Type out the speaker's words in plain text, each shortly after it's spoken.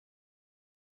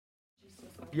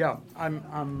Yeah,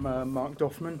 I'm Mark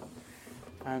Doffman,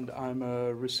 and I'm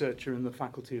a researcher in the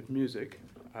Faculty of Music,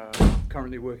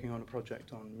 currently working on a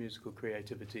project on musical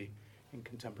creativity in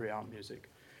contemporary art music.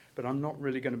 But I'm not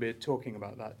really going to be talking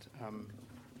about that.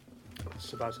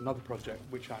 It's about another project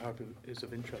which I hope is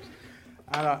of interest.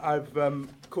 And I've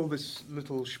called this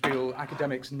little spiel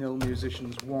Academics Nil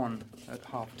Musicians One at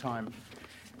half time.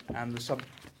 And the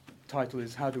subtitle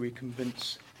is How Do We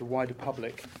Convince the Wider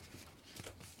Public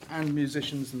and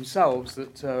musicians themselves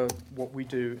that what we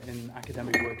do in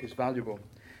academic work is valuable.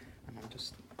 And I'm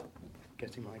just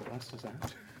getting my glasses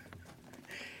out.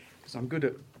 Because I'm good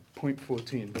at point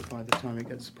 14, but by the time it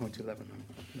gets to point 11, I'm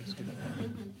less good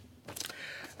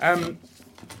at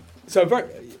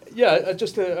that.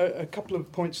 Just a couple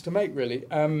of points to make, really.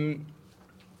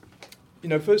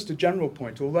 First a general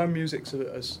point. Although music's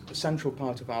a central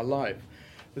part of our life,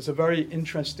 there's a very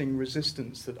interesting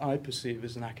resistance that I perceive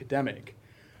as an academic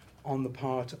on the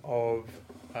part of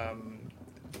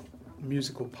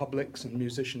musical publics and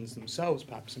musicians themselves,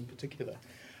 perhaps in particular,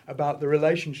 about the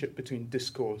relationship between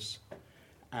discourse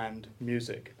and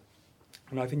music.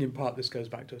 And I think in part this goes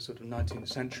back to a sort of 19th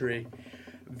century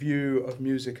view of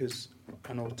music as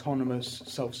an autonomous,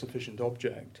 self-sufficient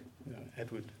object,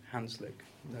 Edward Hanslick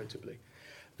notably,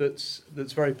 that's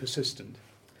very persistent.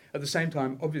 At the same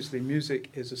time, obviously, music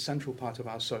is a central part of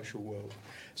our social world.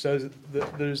 So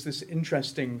there's this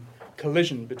interesting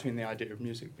collision between the idea of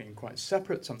music being quite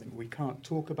separate, something we can't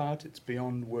talk about, it's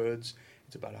beyond words,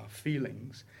 it's about our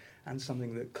feelings, and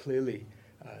something that clearly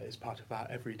is part of our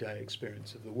everyday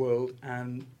experience of the world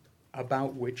and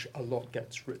about which a lot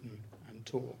gets written and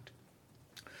talked.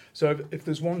 So if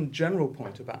there's one general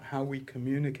point about how we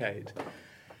communicate,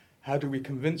 how do we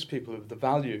convince people of the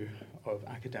value of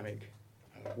academic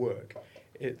work,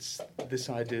 it's this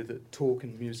idea that talk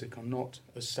and music are not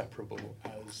as separable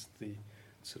as the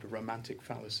sort of romantic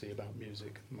fallacy about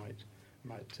music might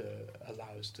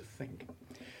allow us to think.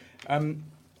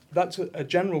 That's a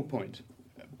general point,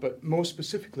 but more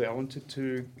specifically I wanted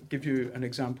to give you an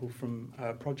example from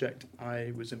a project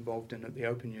I was involved in at the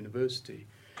Open University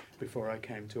before I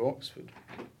came to Oxford,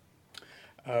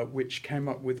 which came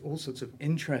up with all sorts of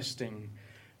interesting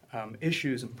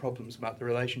issues and problems about the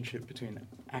relationship between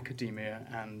academia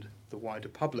and the wider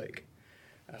public,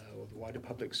 or the wider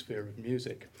public sphere of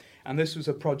music. And this was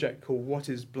a project called What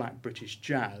is Black British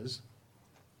Jazz?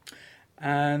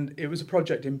 And it was a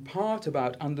project in part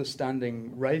about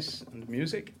understanding race and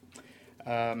music,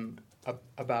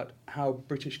 about how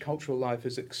British cultural life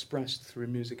is expressed through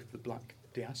music of the black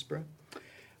diaspora,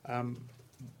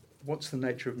 what's the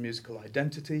nature of musical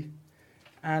identity,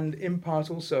 and in part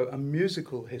also a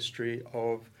musical history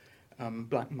of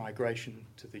black migration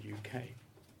to the UK.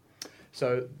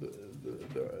 So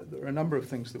there are a number of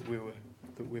things that we were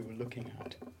looking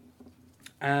at.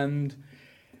 And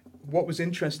what was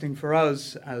interesting for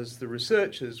us as the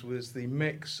researchers was the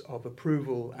mix of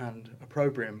approval and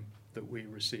opprobrium that we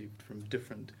received from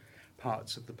different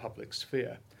parts of the public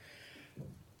sphere.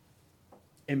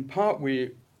 In part,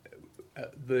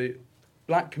 the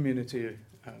black community,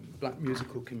 black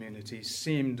musical community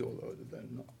seemed, although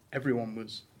not everyone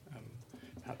was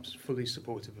perhaps fully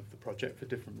supportive of the project for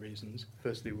different reasons.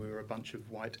 Firstly, we were a bunch of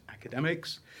white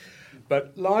academics,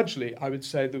 but largely I would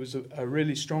say there was a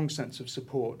really strong sense of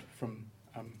support from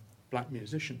black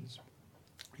musicians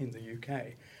in the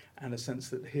UK, and a sense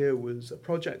that here was a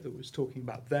project that was talking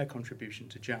about their contribution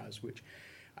to jazz, which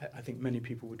I think many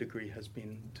people would agree has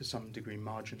been to some degree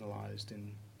marginalised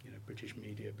in British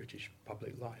media, British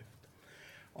public life.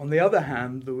 On the other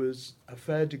hand, there was a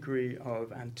fair degree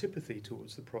of antipathy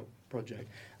towards the project.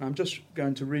 And I'm just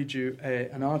going to read you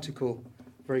an article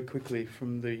very quickly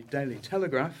from the Daily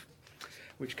Telegraph,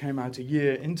 which came out a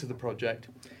year into the project,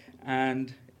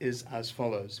 and is as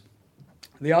follows.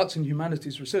 The Arts and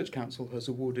Humanities Research Council has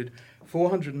awarded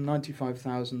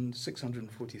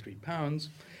 £495,643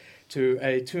 to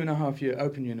a 2.5-year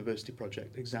Open University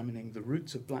project examining the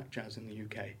roots of black jazz in the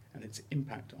UK and its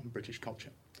impact on British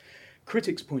culture.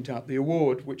 Critics point out the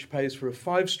award, which pays for a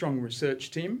 5-strong research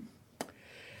team,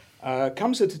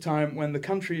 comes at a time when the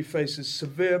country faces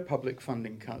severe public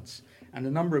funding cuts and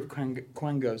a number of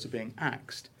quangos are being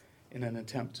axed in an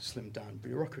attempt to slim down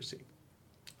bureaucracy.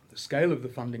 The scale of the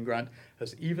funding grant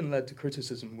has even led to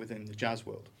criticism within the jazz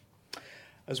world.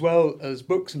 As well as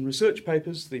books and research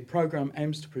papers, the programme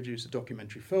aims to produce a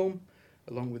documentary film,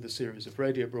 along with a series of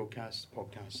radio broadcasts,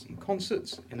 podcasts and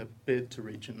concerts in a bid to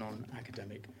reach a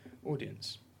non-academic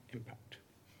audience. Impact,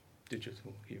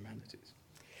 digital humanities.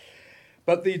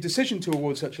 But the decision to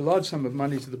award such a large sum of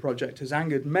money to the project has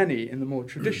angered many in the more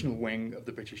traditional wing of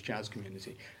the British jazz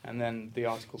community. And then the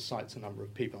article cites a number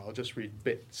of people. I'll just read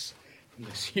bits from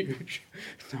this huge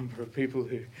number of people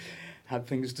who had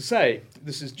things to say.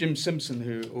 This is Jim Simpson,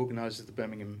 who organises the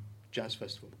Birmingham Jazz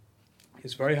Festival.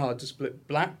 It's very hard to split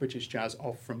black British jazz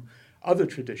off from other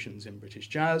traditions in British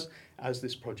jazz, as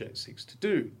this project seeks to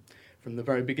do. From the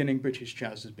very beginning, British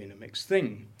jazz has been a mixed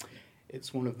thing.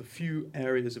 It's one of the few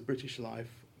areas of British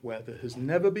life where there has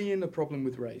never been a problem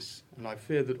with race, and I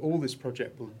fear that all this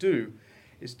project will do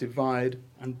is divide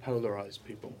and polarise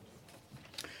people.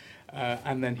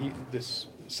 And then this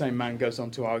same man goes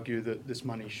on to argue that this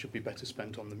money should be better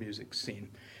spent on the music scene.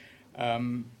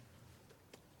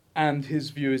 And his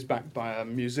view is backed by a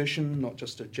musician, not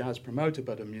just a jazz promoter,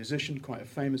 but a musician, quite a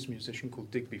famous musician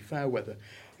called Digby Fairweather,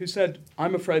 who said,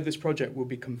 "I'm afraid this project will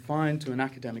be confined to an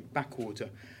academic backwater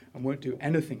and won't do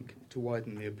anything to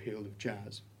widen the appeal of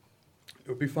jazz. It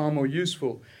would be far more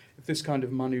useful if this kind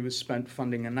of money was spent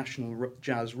funding a national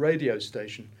jazz radio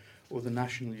station or the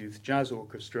National Youth Jazz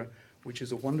Orchestra, which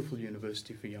is a wonderful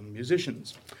university for young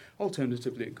musicians.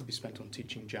 Alternatively, it could be spent on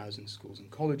teaching jazz in schools and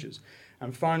colleges."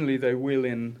 And finally, they wheel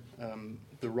in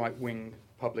the right-wing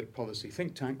public policy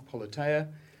think tank, Politeia,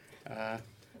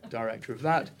 director of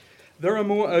that. "There are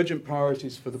more urgent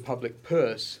priorities for the public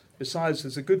purse. Besides,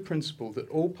 there's a good principle that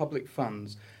all public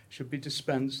funds should be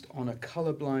dispensed on a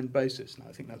colour-blind basis." Now,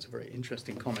 I think that's a very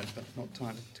interesting comment, but not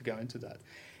time to go into that.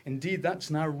 "Indeed,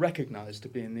 that's now recognised to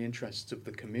be in the interests of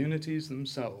the communities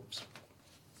themselves."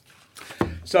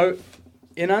 So,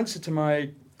 in answer to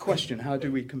my question, how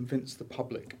do we convince the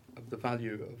public of the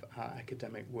value of our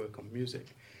academic work on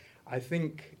music? I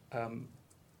think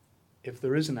if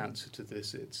there is an answer to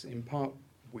this, it's in part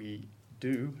we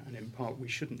do, and in part we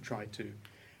shouldn't try to,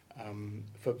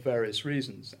 for various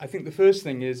reasons. I think the first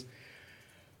thing is,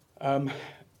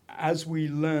 as we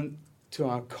learn to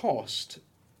our cost,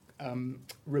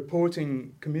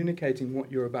 reporting, communicating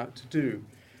what you're about to do,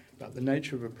 about the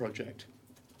nature of a project,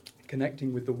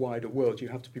 connecting with the wider world, you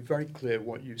have to be very clear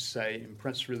what you say in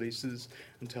press releases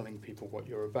and telling people what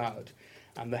you're about.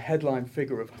 And the headline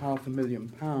figure of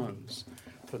 £500,000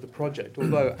 for the project,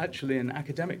 although actually in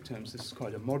academic terms this is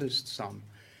quite a modest sum,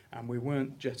 and we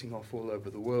weren't jetting off all over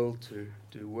the world to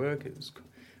do work, it was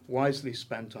wisely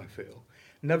spent, I feel.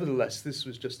 Nevertheless, this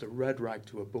was just a red rag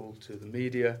to a bull to the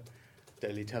media,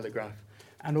 Daily Telegraph,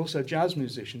 and also jazz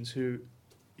musicians who,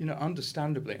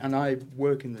 understandably, and I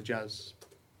work in the jazz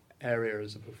area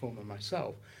as a performer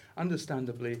myself,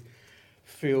 understandably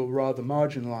feel rather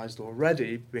marginalised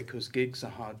already because gigs are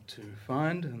hard to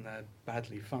find and they're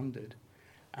badly funded.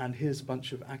 And here's a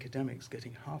bunch of academics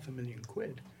getting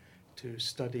 £500,000 to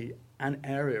study an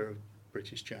area of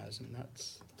British jazz, and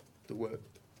that's the work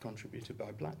contributed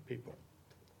by black people.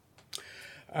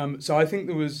 So I think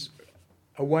there was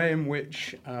a way in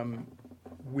which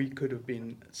we could have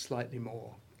been slightly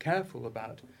more careful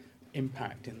about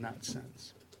impact in that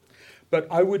sense. But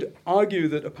I would argue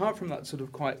that apart from that sort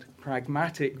of quite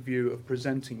pragmatic view of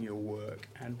presenting your work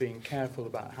and being careful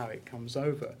about how it comes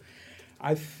over,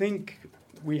 I think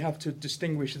we have to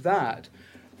distinguish that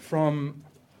from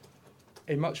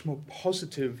a much more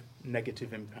positive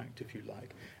negative impact, if you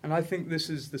like. And I think this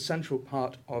is the central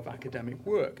part of academic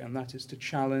work, and that is to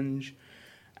challenge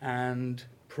and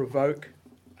provoke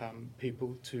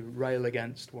people to rail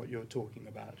against what you're talking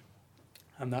about.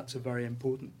 And that's a very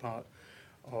important part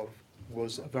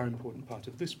was a very important part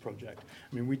of this project.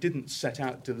 I mean, we didn't set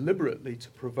out deliberately to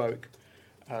provoke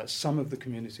some of the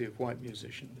community of white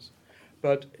musicians,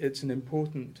 but it's an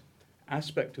important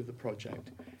aspect of the project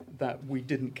that we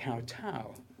didn't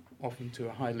kowtow often to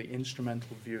a highly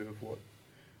instrumental view of what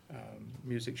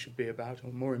music should be about,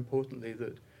 or more importantly,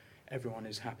 that everyone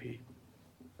is happy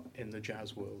in the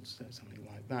jazz world, so something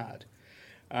like that.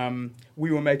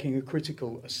 We were making a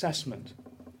critical assessment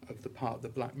of the part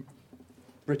that black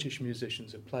British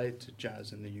musicians have played to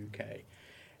jazz in the UK.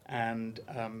 And,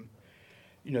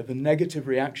 the negative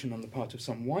reaction on the part of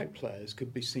some white players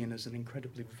could be seen as an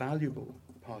incredibly valuable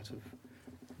part of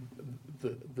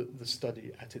the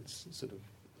study at its sort of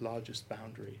largest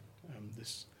boundary,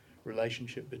 this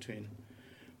relationship between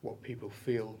what people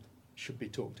feel should be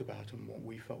talked about and what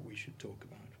we felt we should talk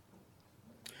about.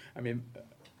 I mean,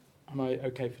 am I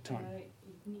okay for time?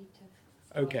 You need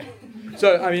to. Okay.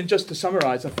 So, I mean, just to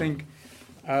summarise, I think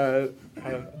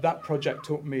that project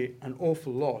taught me an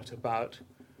awful lot about,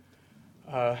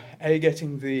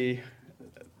 getting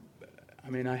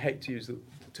I hate to use the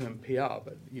term PR,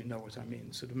 but you know what I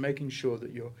mean, sort of making sure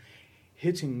that you're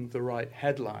hitting the right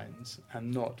headlines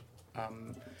and not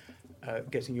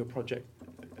getting your project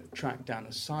tracked down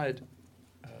a side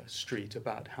street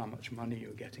about how much money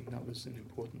you're getting. That was an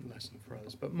important lesson for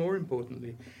us. But more importantly,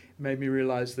 it made me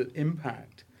realize that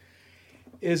impact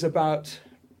is about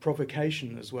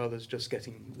provocation as well as just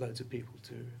getting loads of people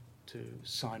to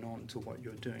sign on to what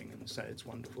you're doing and say it's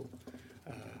wonderful,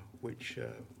 which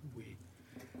we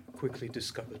quickly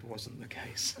discovered wasn't the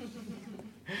case.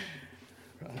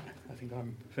 Right, I think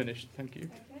I'm finished. Thank you.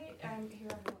 Okay, here I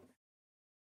have